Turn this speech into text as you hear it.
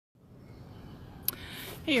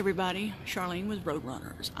Hey everybody, Charlene with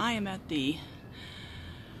Roadrunners. I am at the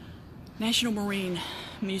National Marine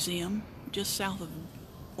Museum just south of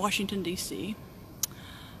Washington, D.C.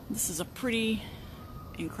 This is a pretty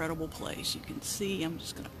incredible place. You can see, I'm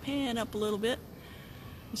just going to pan up a little bit.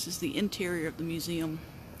 This is the interior of the museum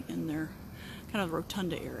in their kind of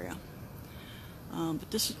rotunda area.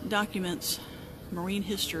 But this documents marine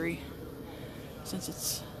history since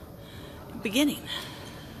its beginning.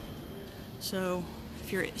 So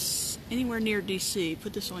if you're anywhere near DC,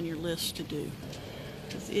 put this on your list to do,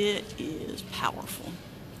 because it is powerful.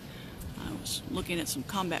 I was looking at some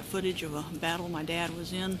combat footage of a battle my dad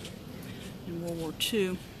was in World War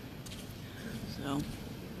II. So,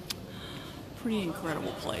 pretty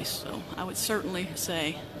incredible place. So I would certainly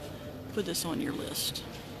say put this on your list.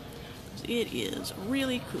 It is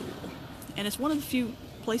really cool. And it's one of the few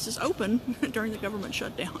places open during the government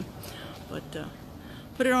shutdown. But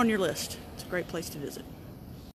put it on your list. It's a great place to visit.